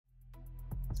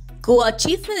Goa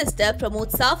Chief Minister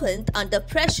Pramod Sawant, under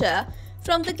pressure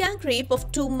from the gangrape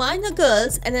of two minor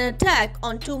girls and an attack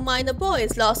on two minor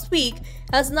boys last week,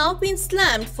 has now been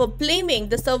slammed for blaming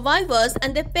the survivors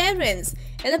and their parents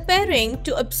and appearing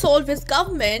to absolve his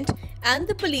government and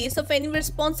the police of any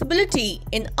responsibility.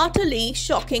 In utterly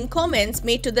shocking comments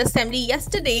made to the assembly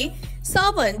yesterday,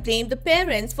 Sawant blamed the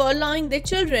parents for allowing their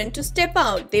children to step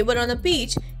out. They were on a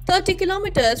beach 30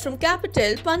 kilometers from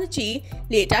capital Panaji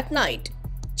late at night.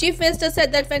 Chief Minister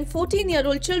said that when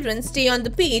 14-year-old children stay on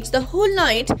the beach the whole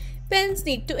night, parents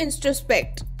need to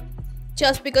introspect.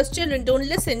 Just because children don't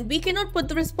listen, we cannot put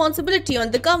the responsibility on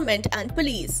the government and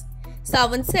police.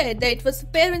 Sawant said that it was the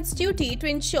parents' duty to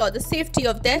ensure the safety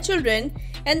of their children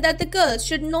and that the girls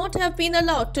should not have been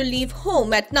allowed to leave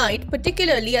home at night,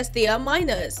 particularly as they are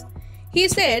minors. He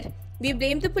said, "We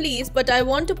blame the police, but I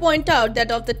want to point out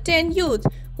that of the 10 youth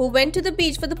who went to the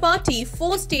beach for the party,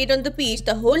 4 stayed on the beach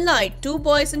the whole night, 2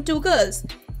 boys and 2 girls.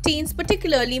 Teens,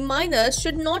 particularly minors,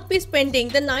 should not be spending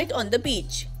the night on the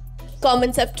beach."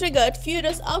 Comments have triggered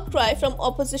furious outcry from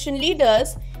opposition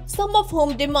leaders, some of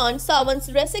whom demand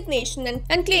Sawant's resignation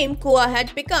and claim Goa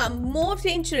had become more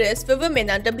dangerous for women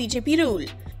under BJP rule.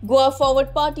 Goa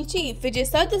Forward Party Chief Vijay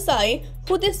Sardesai,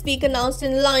 who this week announced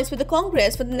an alliance with the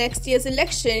Congress for the next year's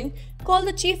election, called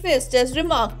the Chief Minister's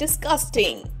remark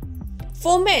disgusting.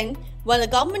 4 men, while a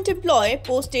government employee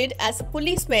posted as a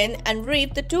policeman and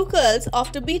raped the 2 girls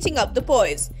after beating up the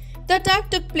boys. The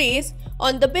attack took place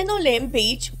on the Benolem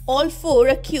beach. All 4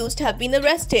 accused have been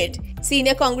arrested.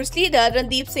 Senior Congress leader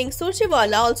Randeep Singh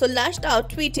Surjewala also lashed out,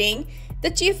 tweeting, "The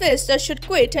Chief Minister should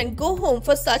quit and go home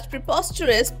for such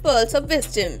preposterous pearls of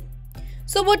wisdom."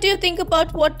 So what do you think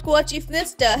about what Goa Chief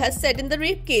Minister has said in the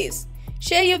rape case?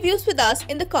 Share your views with us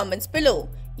in the comments below.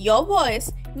 Your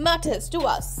voice matters to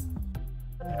us.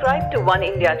 Subscribe to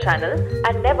Oneindia channel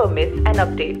and never miss an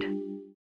update.